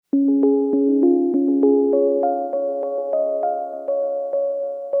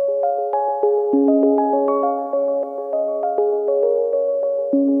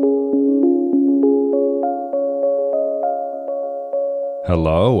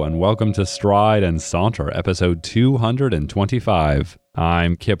Hello, and welcome to Stride and Saunter, episode 225.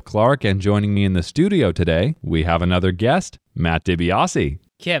 I'm Kip Clark, and joining me in the studio today, we have another guest, Matt DiBiase.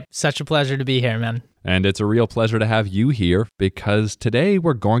 Kip, such a pleasure to be here, man. And it's a real pleasure to have you here, because today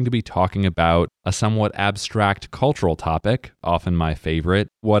we're going to be talking about a somewhat abstract cultural topic, often my favorite,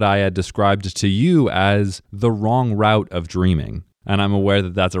 what I had described to you as the wrong route of dreaming. And I'm aware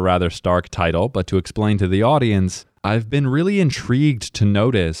that that's a rather stark title, but to explain to the audience, I've been really intrigued to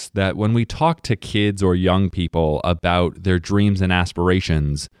notice that when we talk to kids or young people about their dreams and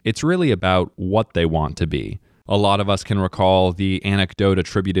aspirations, it's really about what they want to be. A lot of us can recall the anecdote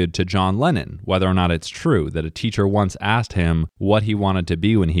attributed to John Lennon, whether or not it's true, that a teacher once asked him what he wanted to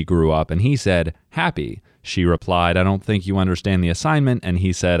be when he grew up, and he said, happy. She replied, I don't think you understand the assignment, and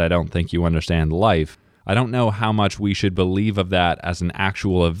he said, I don't think you understand life. I don't know how much we should believe of that as an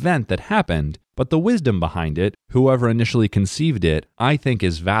actual event that happened, but the wisdom behind it, whoever initially conceived it, I think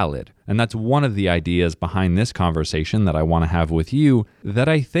is valid. And that's one of the ideas behind this conversation that I want to have with you, that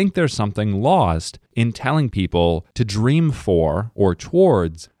I think there's something lost in telling people to dream for or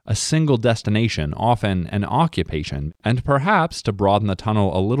towards a single destination, often an occupation, and perhaps, to broaden the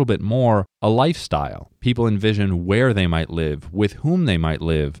tunnel a little bit more, a lifestyle. People envision where they might live, with whom they might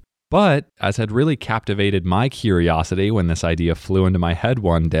live. But, as had really captivated my curiosity when this idea flew into my head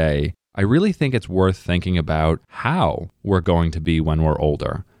one day, I really think it's worth thinking about how we're going to be when we're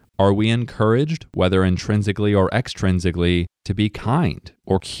older. Are we encouraged, whether intrinsically or extrinsically, to be kind,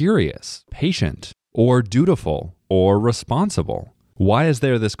 or curious, patient, or dutiful, or responsible? Why is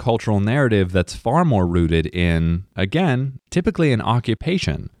there this cultural narrative that's far more rooted in, again, typically an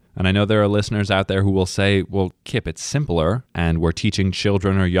occupation? And I know there are listeners out there who will say, well, Kip, it's simpler, and we're teaching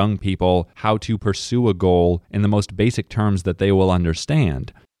children or young people how to pursue a goal in the most basic terms that they will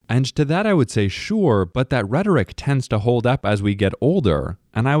understand. And to that I would say, sure, but that rhetoric tends to hold up as we get older.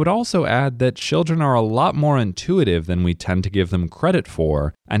 And I would also add that children are a lot more intuitive than we tend to give them credit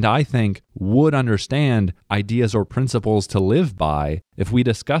for, and I think would understand ideas or principles to live by if we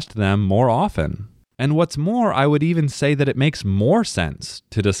discussed them more often. And what's more, I would even say that it makes more sense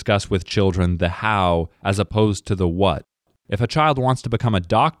to discuss with children the how as opposed to the what. If a child wants to become a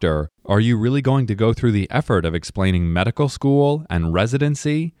doctor, are you really going to go through the effort of explaining medical school and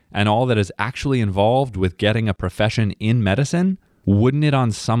residency and all that is actually involved with getting a profession in medicine? Wouldn't it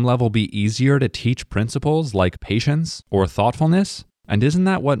on some level be easier to teach principles like patience or thoughtfulness? And isn't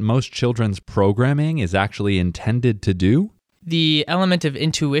that what most children's programming is actually intended to do? The element of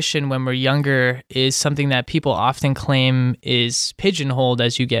intuition when we're younger is something that people often claim is pigeonholed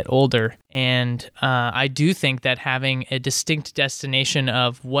as you get older. And I do think that having a distinct destination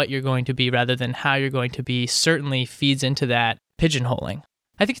of what you're going to be rather than how you're going to be certainly feeds into that pigeonholing.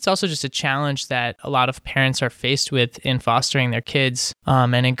 I think it's also just a challenge that a lot of parents are faced with in fostering their kids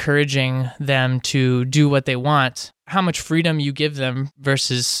and encouraging them to do what they want, how much freedom you give them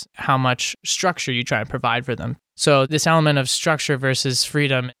versus how much structure you try and provide for them. So this element of structure versus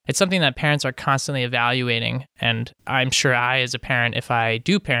freedom, it's something that parents are constantly evaluating. And I'm sure I, as a parent, if I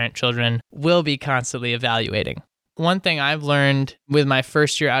do parent children, will be constantly evaluating. One thing I've learned with my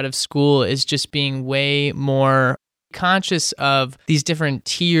first year out of school is just being way more conscious of these different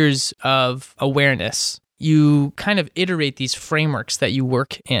tiers of awareness. You kind of iterate these frameworks that you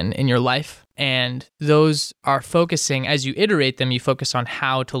work in your life. And those are focusing, as you iterate them, you focus on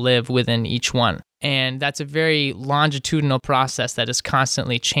how to live within each one. And that's a very longitudinal process that is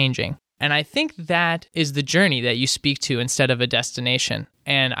constantly changing. And I think that is the journey that you speak to instead of a destination.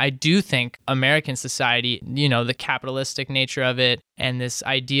 And I do think American society, the capitalistic nature of it and this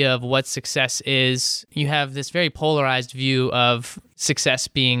idea of what success is, you have this very polarized view of success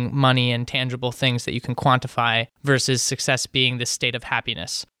being money and tangible things that you can quantify versus success being this state of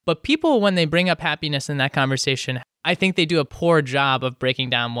happiness. But people, when they bring up happiness in that conversation, I think they do a poor job of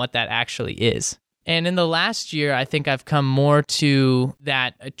breaking down what that actually is. And in the last year, I think I've come more to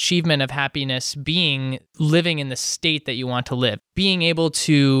that achievement of happiness being living in the state that you want to live, being able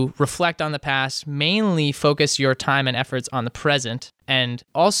to reflect on the past, mainly focus your time and efforts on the present, and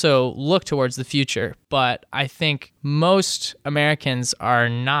also look towards the future. But I think most Americans are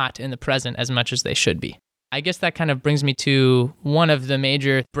not in the present as much as they should be. I guess that kind of brings me to one of the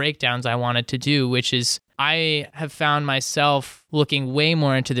major breakdowns I wanted to do, which is I have found myself looking way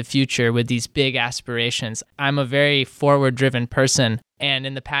more into the future with these big aspirations. I'm a very forward-driven person, and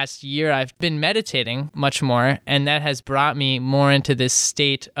in the past year, I've been meditating much more, and that has brought me more into this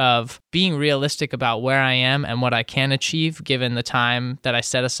state of being realistic about where I am and what I can achieve given the time that I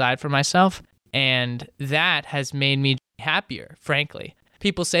set aside for myself, and that has made me happier, frankly.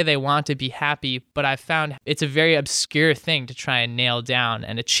 People say they want to be happy, but I've found it's a very obscure thing to try and nail down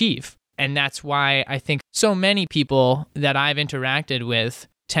and achieve. And that's why I think so many people that I've interacted with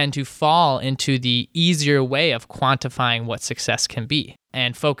tend to fall into the easier way of quantifying what success can be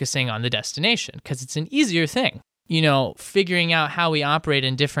and focusing on the destination because it's an easier thing. Figuring out how we operate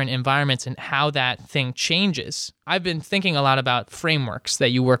in different environments and how that thing changes. I've been thinking a lot about frameworks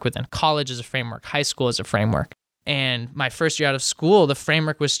that you work within. College is a framework, high school is a framework. And my first year out of school, the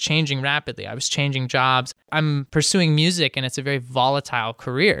framework was changing rapidly. I was changing jobs. I'm pursuing music, and it's a very volatile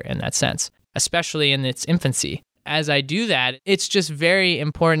career in that sense, especially in its infancy. As I do that, it's just very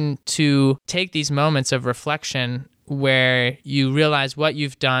important to take these moments of reflection where you realize what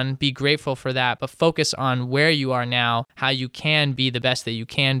you've done, be grateful for that, but focus on where you are now, how you can be the best that you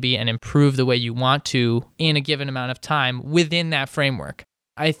can be, and improve the way you want to in a given amount of time within that framework.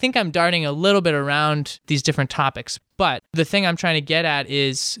 I think I'm darting a little bit around these different topics, but the thing I'm trying to get at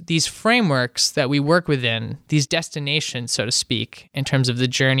is these frameworks that we work within, these destinations, so to speak, in terms of the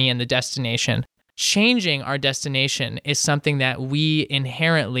journey and the destination. Changing our destination is something that we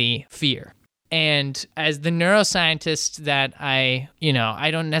inherently fear. And as the neuroscientist that I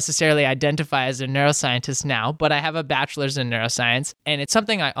don't necessarily identify as a neuroscientist now, but I have a bachelor's in neuroscience, and it's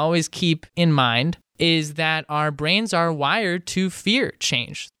something I always keep in mind, is that our brains are wired to fear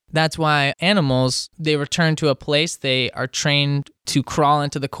change. That's why animals, they return to a place, they are trained to crawl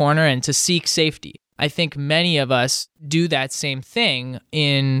into the corner and to seek safety. I think many of us do that same thing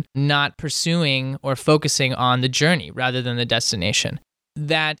in not pursuing or focusing on the journey rather than the destination.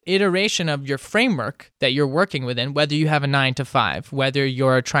 That iteration of your framework that you're working within, whether you have a 9-to-5, whether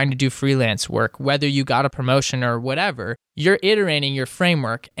you're trying to do freelance work, whether you got a promotion or whatever, you're iterating your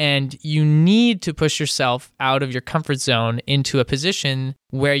framework, and you need to push yourself out of your comfort zone into a position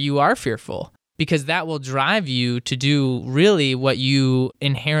where you are fearful, because that will drive you to do really what you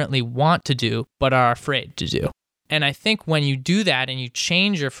inherently want to do but are afraid to do. And I think when you do that and you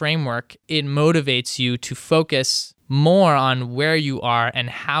change your framework, it motivates you to focus more on where you are and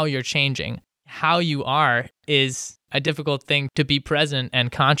how you're changing. How you are is a difficult thing to be present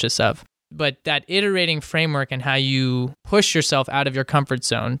and conscious of. But that iterating framework and how you push yourself out of your comfort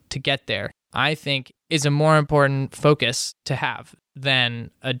zone to get there, I think is a more important focus to have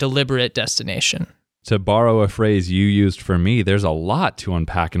than a deliberate destination. To borrow a phrase you used for me, there's a lot to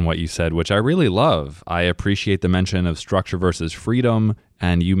unpack in what you said, which I really love. I appreciate the mention of structure versus freedom,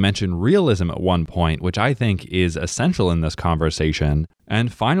 and you mentioned realism at one point, which I think is essential in this conversation.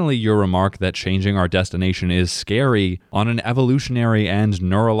 And finally, your remark that changing our destination is scary on an evolutionary and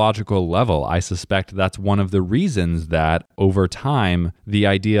neurological level. I suspect that's one of the reasons that, over time, the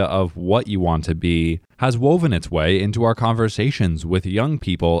idea of what you want to be has woven its way into our conversations with young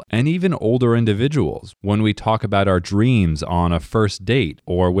people and even older individuals when we talk about our dreams on a first date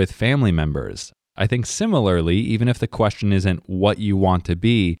or with family members. I think similarly, even if the question isn't what you want to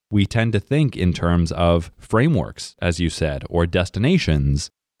be, we tend to think in terms of frameworks, as you said, or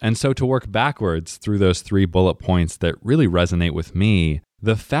destinations. And so to work backwards through those 3 bullet points that really resonate with me,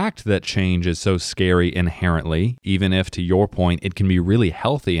 the fact that change is so scary inherently, even if to your point it can be really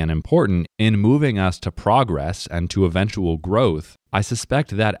healthy and important in moving us to progress and to eventual growth, I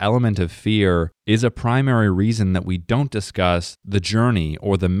suspect that element of fear is a primary reason that we don't discuss the journey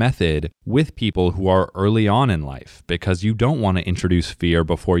or the method with people who are early on in life, because you don't want to introduce fear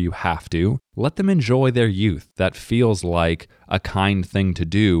before you have to. Let them enjoy their youth. That feels like a kind thing to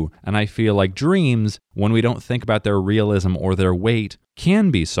do, and I feel like dreams, when we don't think about their realism or their weight,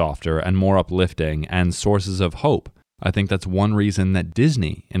 can be softer and more uplifting and sources of hope. I think that's one reason that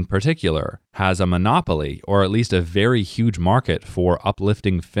Disney, in particular, has a monopoly, or at least a very huge market for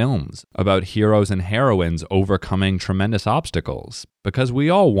uplifting films about heroes and heroines overcoming tremendous obstacles, because we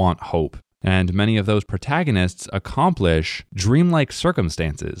all want hope. And many of those protagonists accomplish dreamlike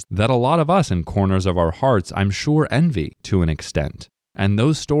circumstances that a lot of us in corners of our hearts, I'm sure, envy to an extent. And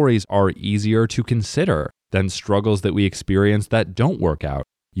those stories are easier to consider than struggles that we experience that don't work out.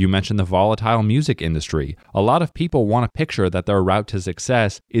 You mentioned the volatile music industry. A lot of people want to picture that their route to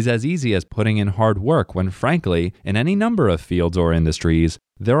success is as easy as putting in hard work, when frankly, in any number of fields or industries,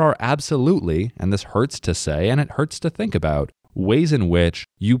 there are absolutely, and this hurts to say and it hurts to think about, ways in which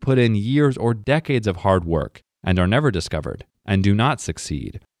you put in years or decades of hard work and are never discovered and do not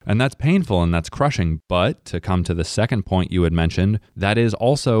succeed. And that's painful and that's crushing, but to come to the second point you had mentioned, that is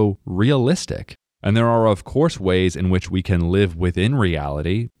also realistic. And there are, of course, ways in which we can live within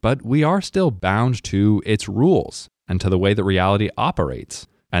reality, but we are still bound to its rules and to the way that reality operates.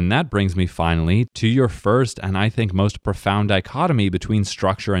 And that brings me finally to your first and I think most profound dichotomy between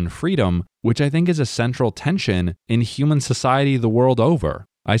structure and freedom, which I think is a central tension in human society the world over.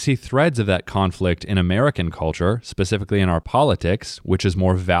 I see threads of that conflict in American culture, specifically in our politics, which is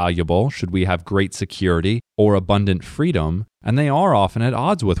more valuable should we have great security or abundant freedom, and they are often at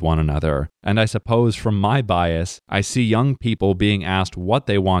odds with one another. And I suppose from my bias, I see young people being asked what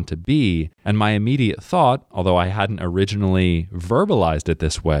they want to be, and my immediate thought, although I hadn't originally verbalized it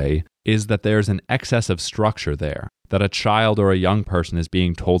this way, is that there's an excess of structure there, that a child or a young person is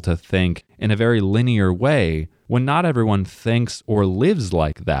being told to think in a very linear way when not everyone thinks or lives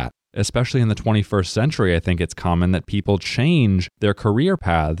like that. Especially in the 21st century, I think it's common that people change their career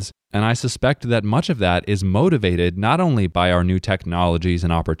paths, and I suspect that much of that is motivated not only by our new technologies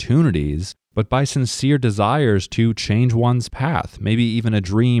and opportunities, but by sincere desires to change one's path, maybe even a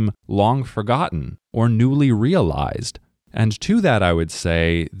dream long forgotten or newly realized. And to that, I would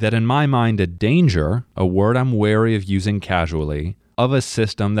say that in my mind, a danger, a word I'm wary of using casually, of a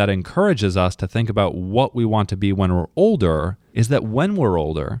system that encourages us to think about what we want to be when we're older is that when we're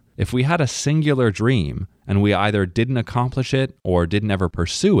older, if we had a singular dream and we either didn't accomplish it or didn't ever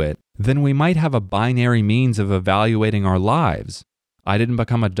pursue it, then we might have a binary means of evaluating our lives. I didn't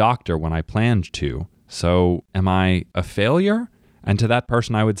become a doctor when I planned to, so am I a failure? And to that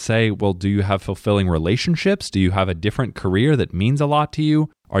person, I would say, well, do you have fulfilling relationships? Do you have a different career that means a lot to you?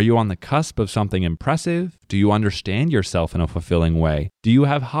 Are you on the cusp of something impressive? Do you understand yourself in a fulfilling way? Do you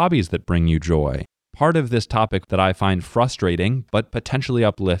have hobbies that bring you joy? Part of this topic that I find frustrating, but potentially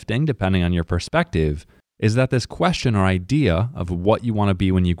uplifting, depending on your perspective, is that this question or idea of what you want to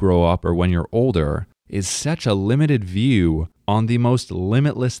be when you grow up or when you're older is such a limited view on the most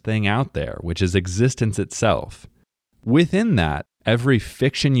limitless thing out there, which is existence itself. Within that, every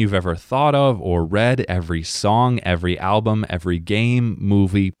fiction you've ever thought of or read, every song, every album, every game,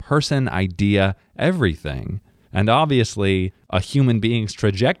 movie, person, idea, everything. And obviously, a human being's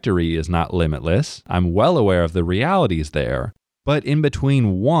trajectory is not limitless. I'm well aware of the realities there. But in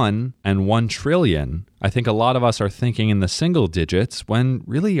between 1 and 1 trillion, I think a lot of us are thinking in the single digits when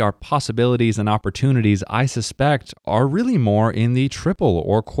really our possibilities and opportunities, I suspect, are really more in the triple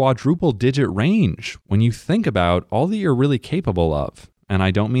or quadruple digit range when you think about all that you're really capable of. And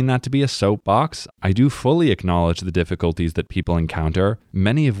I don't mean that to be a soapbox. I do fully acknowledge the difficulties that people encounter,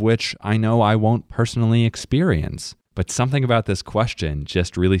 many of which I know I won't personally experience. But something about this question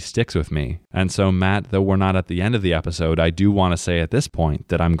just really sticks with me. And so, Matt, though we're not at the end of the episode, I do want to say at this point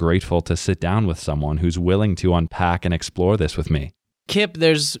that I'm grateful to sit down with someone who's willing to unpack and explore this with me. Kip,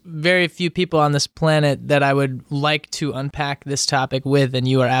 there's very few people on this planet that I would like to unpack this topic with, and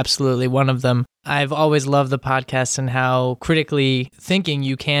you are absolutely one of them. I've always loved the podcast and how critically thinking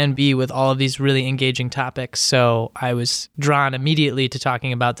you can be with all of these really engaging topics. So I was drawn immediately to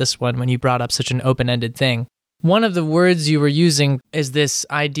talking about this one when you brought up such an open-ended thing. One of the words you were using is this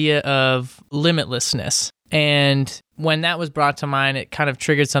idea of limitlessness. And when that was brought to mind, it kind of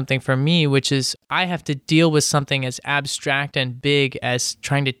triggered something for me, which is I have to deal with something as abstract and big as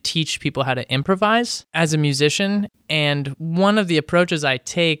trying to teach people how to improvise as a musician. And one of the approaches I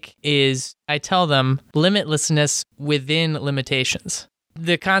take is I tell them limitlessness within limitations.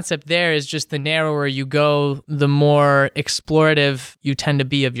 The concept there is just the narrower you go, the more explorative you tend to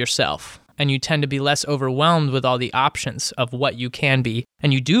be of yourself. And you tend to be less overwhelmed with all the options of what you can be.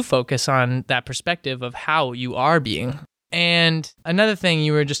 And you do focus on that perspective of how you are being. And another thing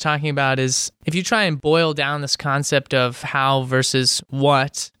you were just talking about is if you try and boil down this concept of how versus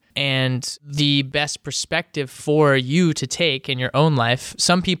what and the best perspective for you to take in your own life,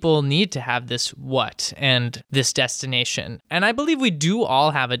 some people need to have this what and this destination. And I believe we do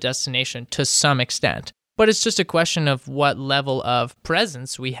all have a destination to some extent. But it's just a question of what level of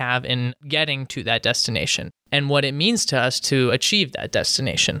presence we have in getting to that destination and what it means to us to achieve that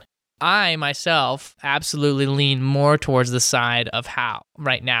destination. I, myself, absolutely lean more towards the side of how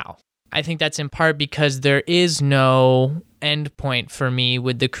right now. I think that's in part because there is no end point for me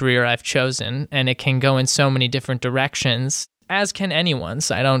with the career I've chosen, and it can go in so many different directions, as can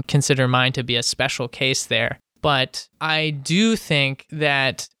anyone's. I don't consider mine to be a special case there. But I do think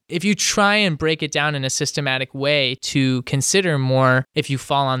that if you try and break it down in a systematic way to consider more if you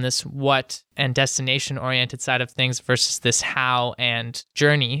fall on this what and destination-oriented side of things versus this how and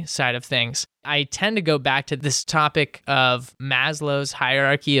journey side of things, I tend to go back to this topic of Maslow's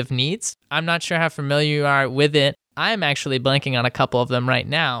hierarchy of needs. I'm not sure how familiar you are with it. I'm actually blanking on a couple of them right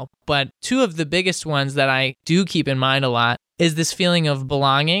now, but two of the biggest ones that I do keep in mind a lot is this feeling of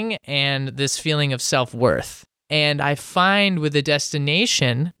belonging and this feeling of self-worth. And I find with a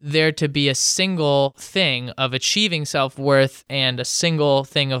destination there to be a single thing of achieving self-worth and a single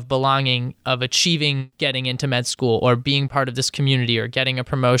thing of belonging, of achieving getting into med school or being part of this community or getting a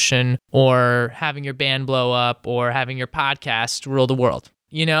promotion or having your band blow up or having your podcast rule the world,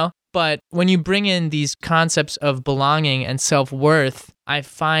 you know? But when you bring in these concepts of belonging and self-worth, I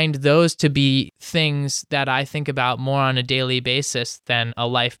find those to be things that I think about more on a daily basis than a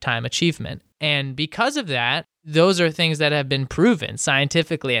lifetime achievement. And because of that, those are things that have been proven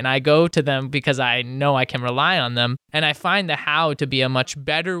scientifically, and I go to them because I know I can rely on them, and I find the how to be a much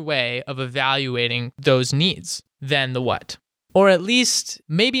better way of evaluating those needs than the what. Or at least,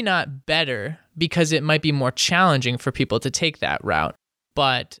 maybe not better, because it might be more challenging for people to take that route.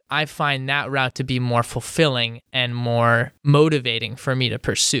 But I find that route to be more fulfilling and more motivating for me to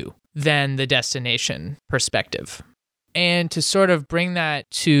pursue than the destination perspective. And to sort of bring that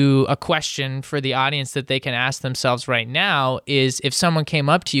to a question for the audience that they can ask themselves right now is, if someone came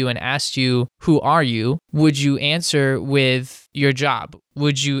up to you and asked you, who are you? Would you answer with your job?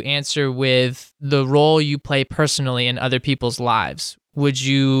 Would you answer with the role you play personally in other people's lives? Would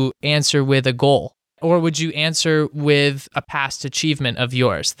you answer with a goal? Or would you answer with a past achievement of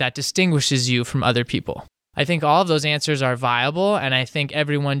yours that distinguishes you from other people? I think all of those answers are viable, and I think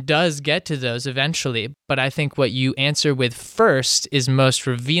everyone does get to those eventually. But I think what you answer with first is most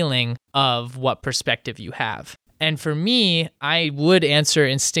revealing of what perspective you have. And for me, I would answer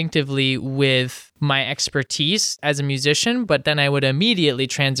instinctively with my expertise as a musician, but then I would immediately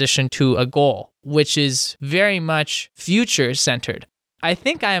transition to a goal, which is very much future-centered. I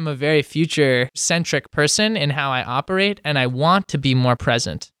think I am a very future-centric person in how I operate, and I want to be more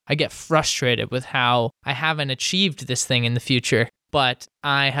present. I get frustrated with how I haven't achieved this thing in the future, but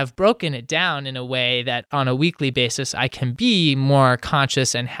I have broken it down in a way that on a weekly basis, I can be more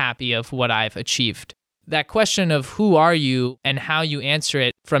conscious and happy of what I've achieved. That question of who are you and how you answer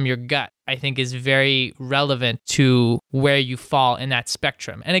it from your gut, I think is very relevant to where you fall in that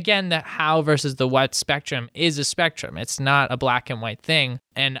spectrum. And again, the how versus the what spectrum is a spectrum. It's not a black and white thing.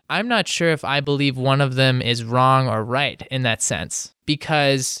 And I'm not sure if I believe one of them is wrong or right in that sense,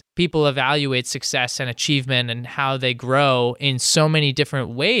 because people evaluate success and achievement and how they grow in so many different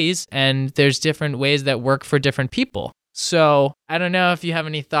ways, and there's different ways that work for different people. So I don't know if you have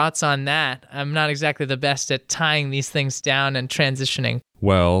any thoughts on that. I'm not exactly the best at tying these things down and transitioning.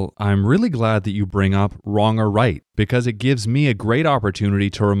 Well, I'm really glad that you bring up wrong or right, because it gives me a great opportunity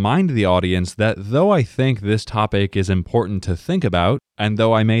to remind the audience that though I think this topic is important to think about, and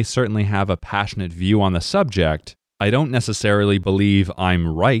though I may certainly have a passionate view on the subject, I don't necessarily believe I'm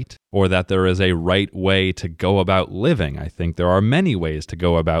right or that there is a right way to go about living. I think there are many ways to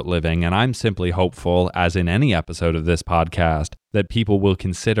go about living, and I'm simply hopeful, as in any episode of this podcast, that people will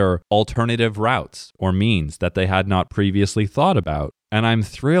consider alternative routes or means that they had not previously thought about. And I'm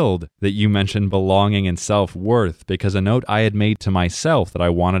thrilled that you mentioned belonging and self-worth, because a note I had made to myself that I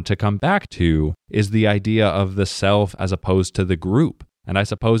wanted to come back to is the idea of the self as opposed to the group. And I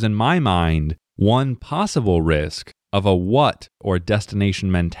suppose in my mind, one possible risk of a what or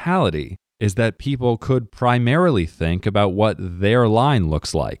destination mentality is that people could primarily think about what their line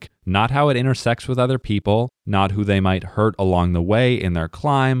looks like, not how it intersects with other people, not who they might hurt along the way in their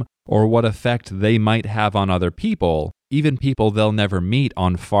climb, or what effect they might have on other people, even people they'll never meet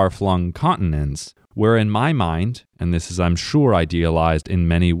on far-flung continents, where in my mind, and this is I'm sure idealized in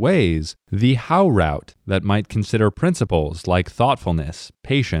many ways, the how route that might consider principles like thoughtfulness,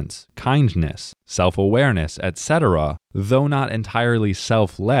 patience, kindness, self-awareness, etc., though not entirely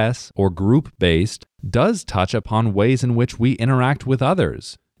selfless or group-based, does touch upon ways in which we interact with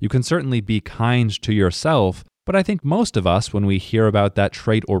others. You can certainly be kind to yourself, but I think most of us, when we hear about that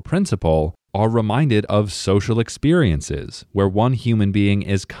trait or principle, are reminded of social experiences where one human being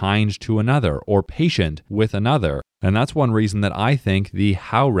is kind to another or patient with another. And that's one reason that I think the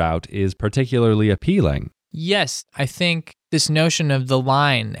how route is particularly appealing. Yes, I think this notion of the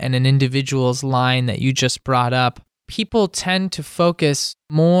line and an individual's line that you just brought up, people tend to focus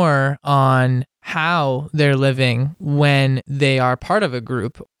more on how they're living when they are part of a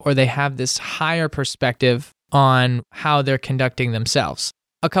group, or they have this higher perspective on how they're conducting themselves.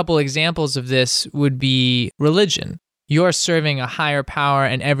 A couple examples of this would be religion. You're serving a higher power,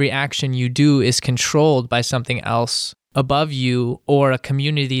 and every action you do is controlled by something else above you or a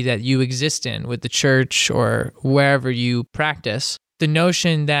community that you exist in with the church or wherever you practice. The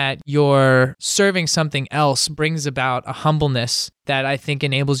notion that you're serving something else brings about a humbleness that I think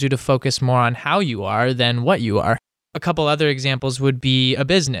enables you to focus more on how you are than what you are. A couple other examples would be a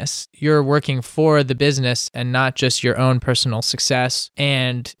business. You're working for the business and not just your own personal success.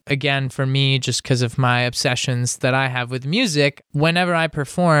 And again, for me, just because of my obsessions that I have with music, whenever I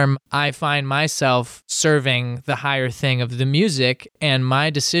perform, I find myself serving the higher thing of the music, and my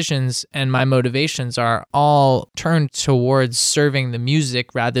decisions and my motivations are all turned towards serving the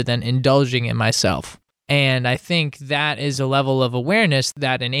music rather than indulging in myself. And I think that is a level of awareness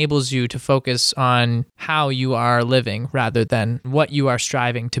that enables you to focus on how you are living rather than what you are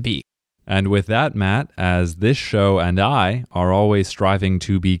striving to be. And with that, Matt, as this show and I are always striving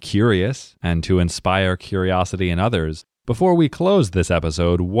to be curious and to inspire curiosity in others, before we close this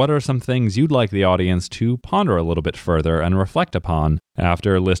episode, what are some things you'd like the audience to ponder a little bit further and reflect upon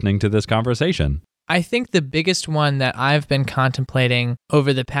after listening to this conversation? I think the biggest one that I've been contemplating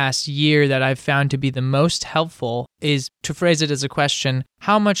over the past year that I've found to be the most helpful is to phrase it as a question: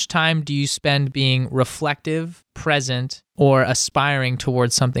 how much time do you spend being reflective, present, or aspiring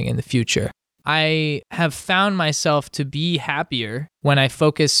towards something in the future? I have found myself to be happier when I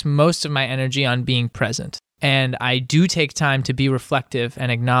focus most of my energy on being present. And I do take time to be reflective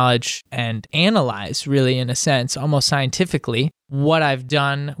and acknowledge and analyze, really, in a sense, almost scientifically, what I've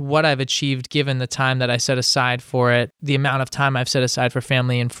done, what I've achieved given the time that I set aside for it, the amount of time I've set aside for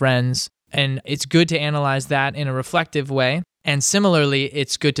family and friends. And it's good to analyze that in a reflective way. And similarly,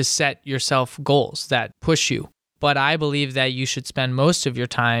 it's good to set yourself goals that push you. But I believe that you should spend most of your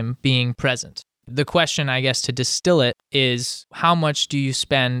time being present. The question, I guess, to distill it is, how much do you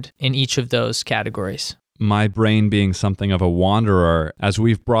spend in each of those categories? My brain being something of a wanderer, as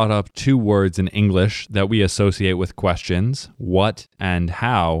we've brought up two words in English that we associate with questions, what and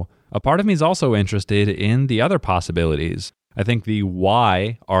how, a part of me is also interested in the other possibilities. I think the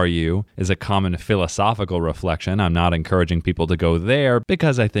why are you is a common philosophical reflection. I'm not encouraging people to go there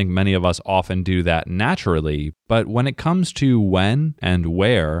because I think many of us often do that naturally. But when it comes to when and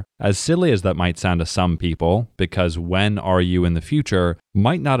where, as silly as that might sound to some people, because when are you in the future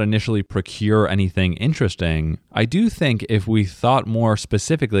might not initially procure anything interesting, I do think if we thought more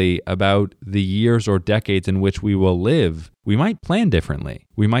specifically about the years or decades in which we will live, we might plan differently.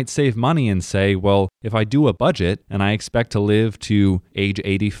 We might save money and say, well, if I do a budget and I expect to live to age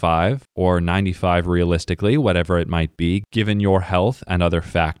 85 or 95 realistically, whatever it might be, given your health and other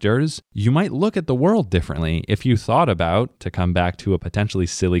factors, you might look at the world differently if you thought about, to come back to a potentially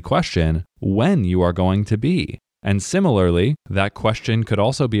silly question, when you are going to be. And similarly, that question could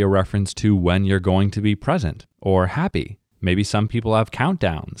also be a reference to when you're going to be present or happy. Maybe some people have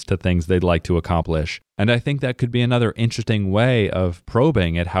countdowns to things they'd like to accomplish. And I think that could be another interesting way of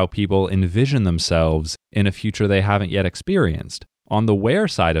probing at how people envision themselves in a future they haven't yet experienced. On the where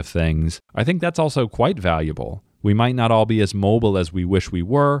side of things, I think that's also quite valuable. We might not all be as mobile as we wish we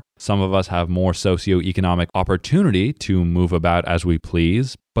were. Some of us have more socioeconomic opportunity to move about as we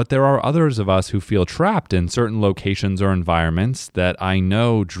please. But there are others of us who feel trapped in certain locations or environments that I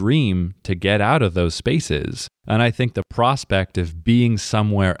know dream to get out of those spaces. And I think the prospect of being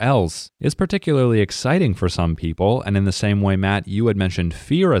somewhere else is particularly exciting for some people. And in the same way, Matt, you had mentioned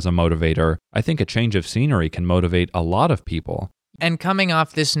fear as a motivator, I think a change of scenery can motivate a lot of people. And coming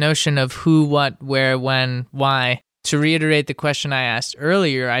off this notion of who, what, where, when, why, to reiterate the question I asked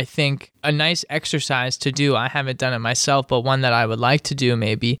earlier, I think a nice exercise to do, I haven't done it myself, but one that I would like to do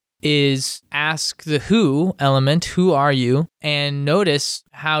maybe, is ask the who element, who are you, and notice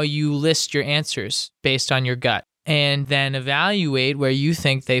how you list your answers based on your gut. And then evaluate where you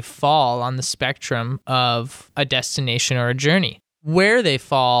think they fall on the spectrum of a destination or a journey. Where they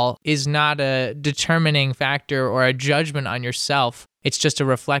fall is not a determining factor or a judgment on yourself. It's just a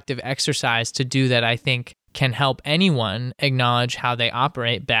reflective exercise to do that I think can help anyone acknowledge how they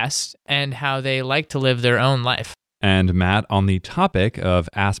operate best and how they like to live their own life. And Matt, on the topic of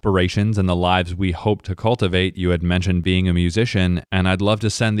aspirations and the lives we hope to cultivate, you had mentioned being a musician, and I'd love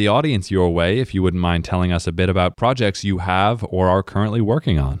to send the audience your way if you wouldn't mind telling us a bit about projects you have or are currently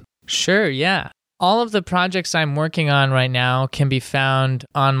working on. Sure, yeah. All of the projects I'm working on right now can be found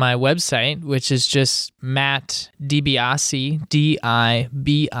on my website, which is just Matt DiBiase, DiBiase,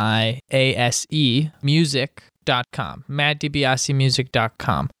 music.com,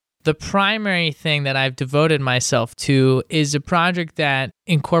 mattdibiasemusic.com. The primary thing that I've devoted myself to is a project that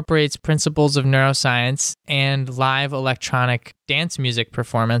incorporates principles of neuroscience and live electronic dance music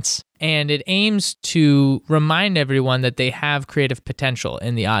performance. And it aims to remind everyone that they have creative potential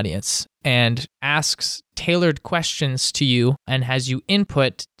in the audience and asks tailored questions to you and has you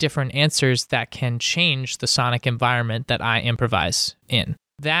input different answers that can change the sonic environment that I improvise in.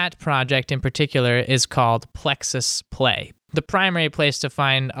 That project in particular is called Plexus Play, The primary place to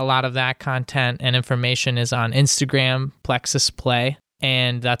find a lot of that content and information is on Instagram, Plexus Play,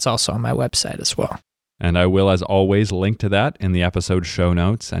 and that's also on my website as well. And I will, as always, link to that in the episode show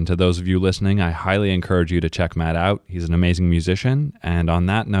notes. And to those of you listening, I highly encourage you to check Matt out. He's an amazing musician. And on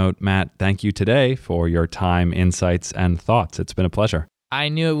that note, Matt, thank you today for your time, insights, and thoughts. It's been a pleasure. I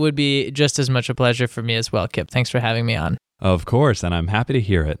knew it would be just as much a pleasure for me as well, Kip. Thanks for having me on. Of course, and I'm happy to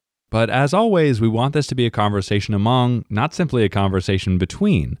hear it. But as always, we want this to be a conversation among, not simply a conversation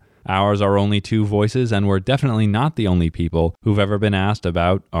between. Ours are only two voices, and we're definitely not the only people who've ever been asked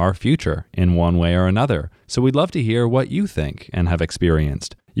about our future in one way or another. So we'd love to hear what you think and have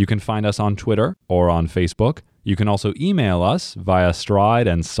experienced. You can find us on Twitter or on Facebook. You can also email us via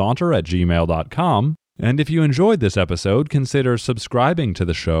strideandsaunter@gmail.com. And if you enjoyed this episode, consider subscribing to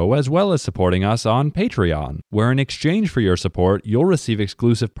the show as well as supporting us on Patreon, where in exchange for your support, you'll receive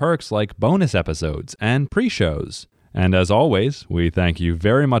exclusive perks like bonus episodes and pre-shows. And as always, we thank you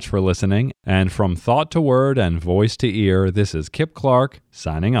very much for listening. And from thought to word and voice to ear, this is Kip Clark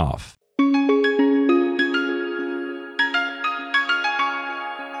signing off.